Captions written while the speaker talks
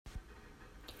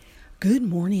Good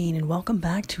morning and welcome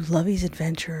back to Lovey's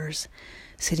Adventures.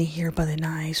 Sitting here by the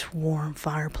nice warm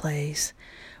fireplace,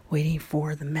 waiting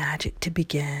for the magic to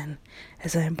begin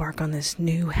as I embark on this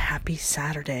new happy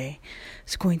Saturday.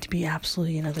 It's going to be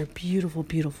absolutely another beautiful,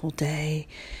 beautiful day.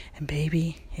 And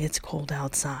baby, it's cold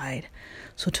outside.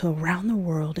 So to around the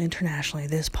world internationally,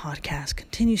 this podcast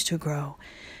continues to grow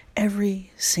every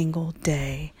single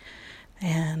day.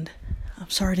 And I'm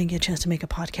sorry I didn't get a chance to make a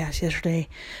podcast yesterday.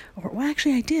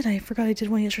 Actually, I did. I forgot I did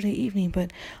one yesterday evening,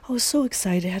 but I was so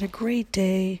excited. I had a great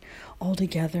day all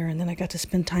together, and then I got to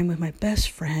spend time with my best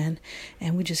friend,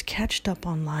 and we just catched up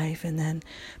on life and then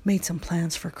made some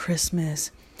plans for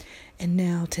Christmas. And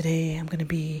now today I'm going to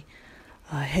be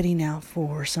heading out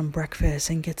for some breakfast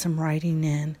and get some writing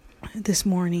in this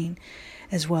morning,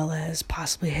 as well as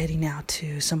possibly heading out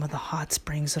to some of the hot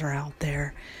springs that are out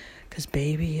there. Because,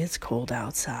 baby, it's cold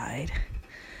outside.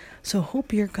 So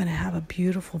hope you're going to have a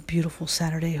beautiful, beautiful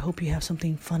Saturday. Hope you have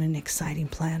something fun and exciting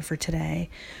planned for today.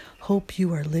 Hope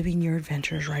you are living your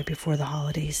adventures right before the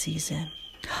holiday season.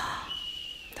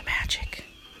 The magic.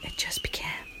 It just began.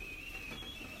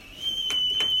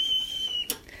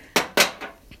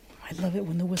 I love it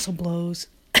when the whistle blows.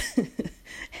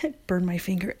 It burned my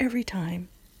finger every time.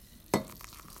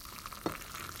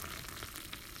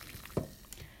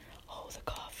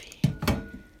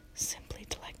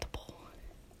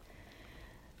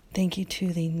 Thank you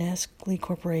to the Nestle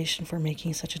Corporation for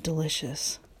making such a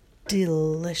delicious,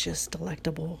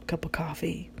 delectable cup of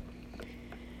coffee.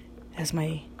 As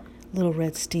my little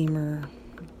red steamer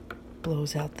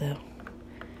blows out the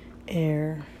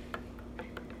air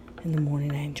in the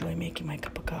morning, I enjoy making my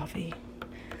cup of coffee.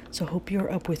 So hope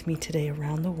you're up with me today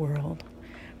around the world,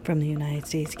 from the United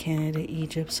States, Canada,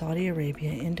 Egypt, Saudi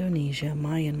Arabia, Indonesia,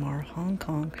 Myanmar, Hong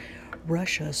Kong,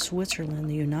 Russia, Switzerland,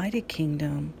 the United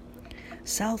Kingdom,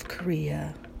 South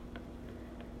Korea,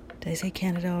 did I say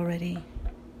Canada already?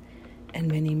 And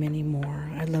many, many more.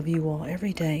 I love you all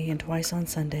every day and twice on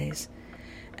Sundays.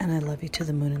 And I love you to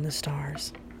the moon and the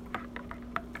stars.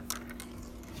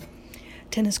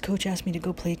 Tennis coach asked me to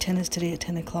go play tennis today at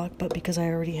 10 o'clock, but because I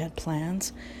already had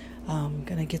plans, I'm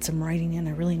going to get some writing in.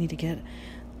 I really need to get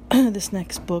this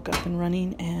next book up and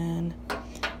running. And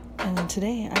then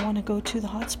today I want to go to the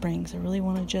hot springs. I really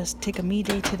want to just take a me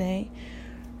day today.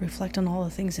 Reflect on all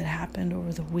the things that happened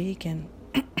over the week and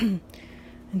and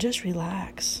just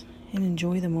relax and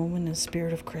enjoy the moment and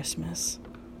spirit of Christmas.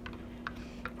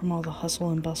 From all the hustle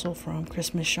and bustle from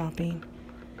Christmas shopping,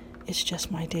 it's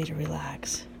just my day to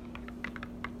relax.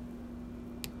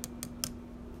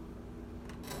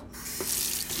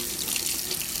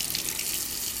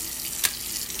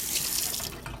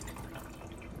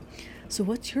 So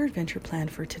what's your adventure plan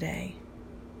for today?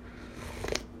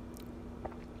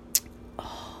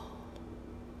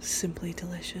 Simply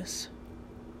delicious.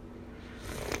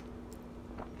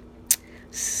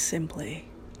 Simply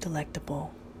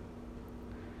delectable.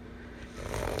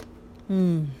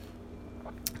 That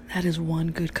is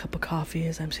one good cup of coffee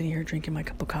as I'm sitting here drinking my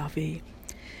cup of coffee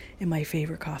in my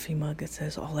favorite coffee mug that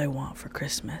says, "All I want for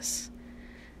Christmas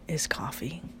is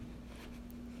coffee."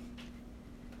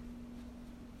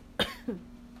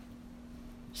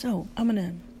 So I'm going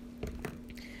to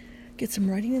get some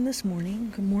writing in this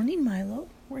morning. Good morning, Milo.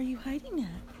 Where are you hiding at?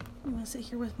 You want to sit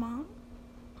here with Mom?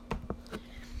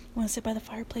 Want to sit by the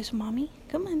fireplace with Mommy?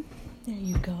 Come on. There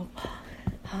you go.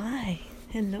 Hi.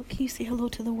 Hello. Can you say hello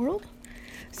to the world?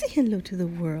 Say hello to the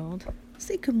world.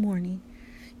 Say good morning.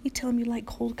 You tell them you like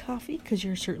cold coffee because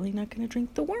you're certainly not going to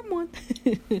drink the warm one.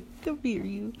 Come here,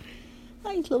 you.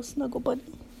 Hi, little snuggle buddy.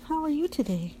 How are you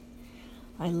today?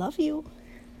 I love you.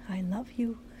 I love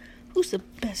you. Who's the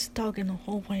best dog in the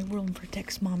whole wide world and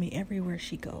protects Mommy everywhere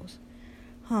she goes?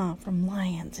 From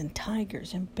lions and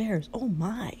tigers and bears. Oh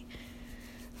my.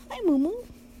 Hi, Moo Moo.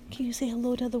 Can you say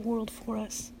hello to the world for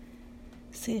us?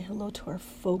 Say hello to our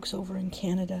folks over in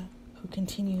Canada who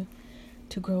continue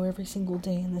to grow every single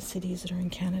day in the cities that are in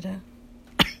Canada.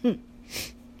 Can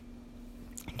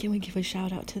we give a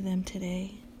shout out to them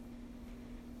today?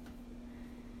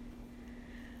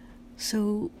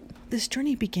 So this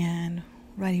journey began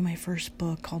writing my first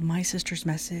book called My Sister's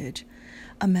Message,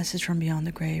 a message from beyond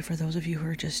the grave, for those of you who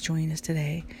are just joining us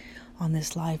today on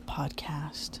this live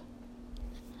podcast.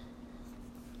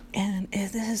 And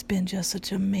this has been just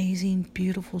such an amazing,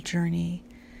 beautiful journey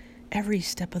every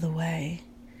step of the way.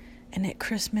 And at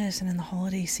Christmas and in the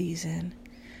holiday season,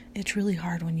 it's really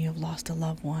hard when you have lost a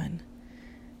loved one.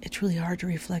 It's really hard to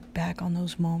reflect back on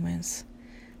those moments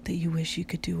that you wish you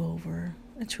could do over.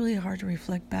 It's really hard to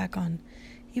reflect back on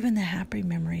even the happy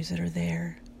memories that are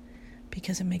there,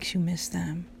 because it makes you miss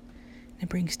them. It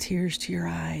brings tears to your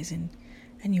eyes, and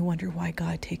and you wonder why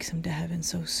God takes them to heaven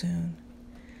so soon.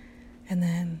 And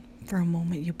then for a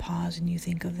moment you pause and you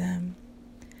think of them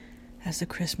as the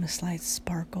Christmas lights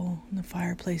sparkle and the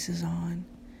fireplace is on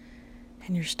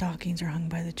and your stockings are hung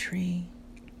by the tree.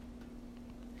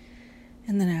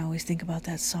 And then I always think about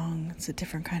that song, It's a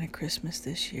Different Kind of Christmas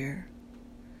This Year.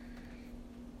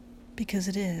 Because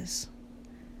it is.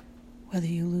 Whether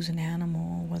you lose an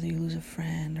animal, whether you lose a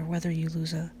friend, or whether you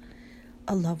lose a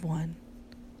loved one,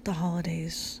 the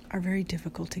holidays are very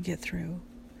difficult to get through.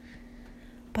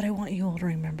 But I want you all to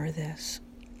remember this.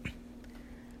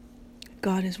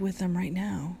 God is with them right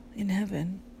now in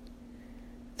heaven.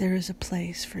 There is a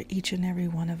place for each and every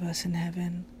one of us in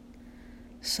heaven.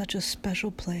 Such a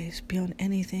special place beyond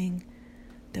anything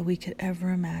that we could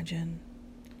ever imagine.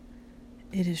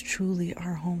 It is truly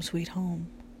our home sweet home.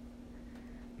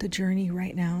 The journey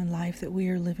right now in life that we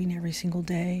are living every single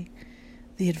day,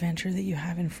 the adventure that you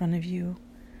have in front of you,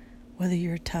 whether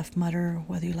you're a tough mudder,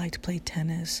 whether you like to play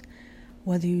tennis,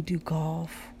 whether you do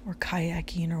golf or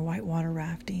kayaking or whitewater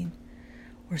rafting,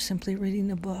 or simply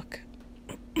reading a book,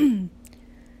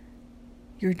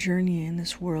 your journey in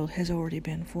this world has already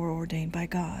been foreordained by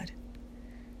God.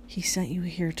 He sent you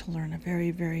here to learn a very,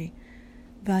 very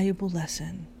valuable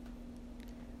lesson,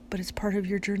 but it's part of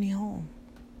your journey home.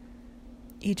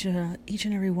 Each and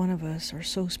every one of us are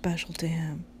so special to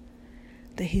Him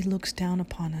that He looks down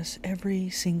upon us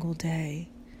every single day,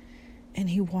 and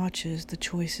He watches the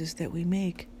choices that we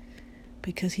make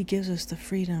because He gives us the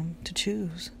freedom to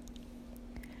choose.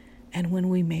 And when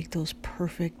we make those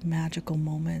perfect, magical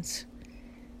moments,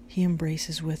 He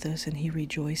embraces with us and He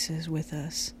rejoices with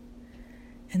us.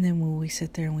 And then when we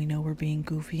sit there and we know we're being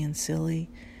goofy and silly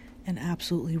and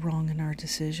absolutely wrong in our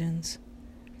decisions,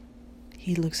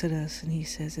 He looks at us and He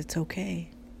says, it's okay.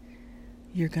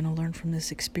 You're going to learn from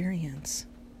this experience.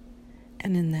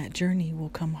 And in that journey will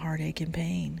come heartache and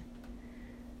pain.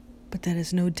 But that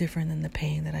is no different than the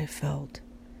pain that I felt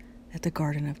at the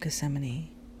Garden of Gethsemane.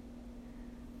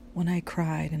 When I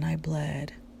cried and I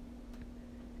bled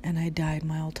and I died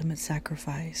my ultimate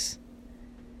sacrifice.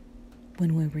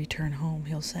 When we return home,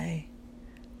 He'll say,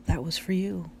 that was for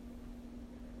you.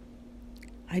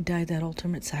 I died that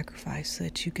ultimate sacrifice so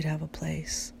that you could have a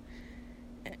place,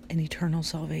 an eternal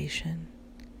salvation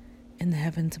in the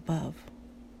heavens above.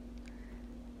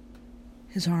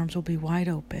 His arms will be wide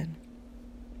open,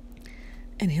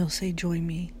 and He'll say, join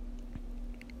me.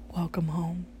 Welcome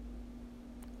home.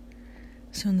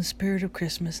 So in the spirit of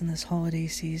Christmas in this holiday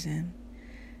season,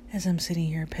 as I'm sitting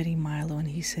here petting Milo and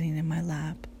he's sitting in my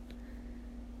lap,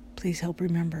 please help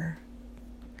remember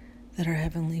that our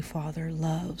Heavenly Father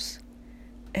loves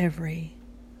every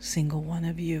single one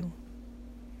of you.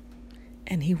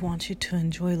 And He wants you to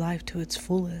enjoy life to its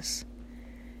fullest.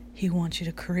 He wants you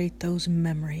to create those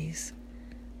memories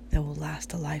that will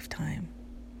last a lifetime.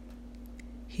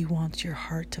 He wants your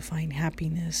heart to find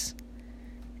happiness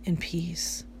and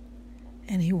peace.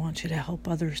 And He wants you to help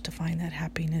others to find that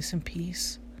happiness and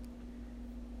peace.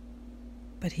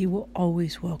 But He will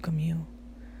always welcome you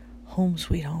home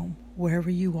sweet home, wherever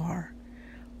you are,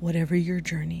 whatever your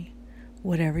journey,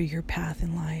 whatever your path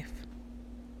in life.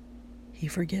 He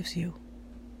forgives you.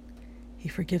 He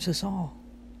forgives us all.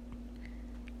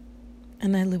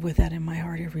 And I live with that in my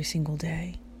heart every single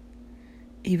day.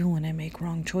 Even when I make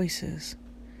wrong choices,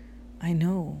 I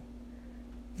know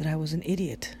that I was an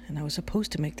idiot and I was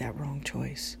supposed to make that wrong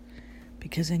choice,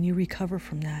 because then you recover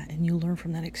from that and you learn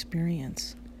from that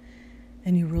experience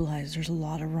and you realize there's a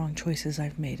lot of wrong choices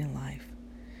I've made in life.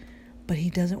 But He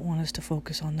doesn't want us to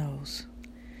focus on those.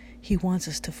 He wants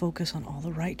us to focus on all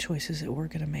the right choices that we're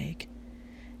going to make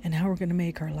and how we're going to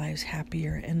make our lives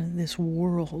happier. And in this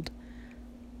world,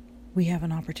 we have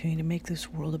an opportunity to make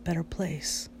this world a better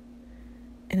place.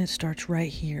 And it starts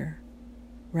right here,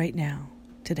 right now,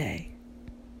 today,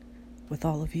 with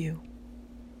all of you.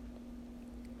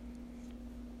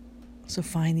 So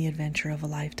find the adventure of a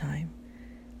lifetime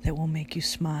that will make you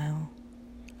smile,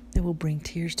 that will bring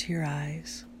tears to your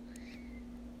eyes.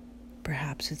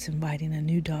 Perhaps it's inviting a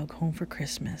new dog home for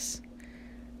Christmas,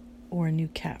 or a new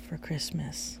cat for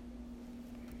Christmas.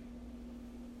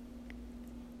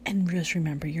 And just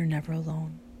remember, you're never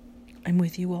alone. I'm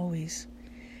with you always,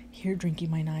 here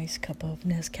drinking my nice cup of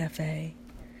Nescafe,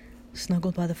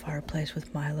 snuggled by the fireplace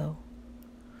with Milo.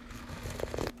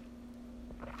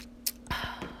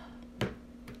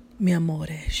 Mi amore,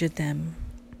 je t'aime.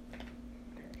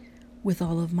 With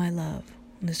all of my love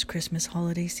on this Christmas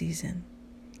holiday season,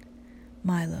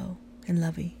 Milo and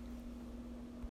Lovey.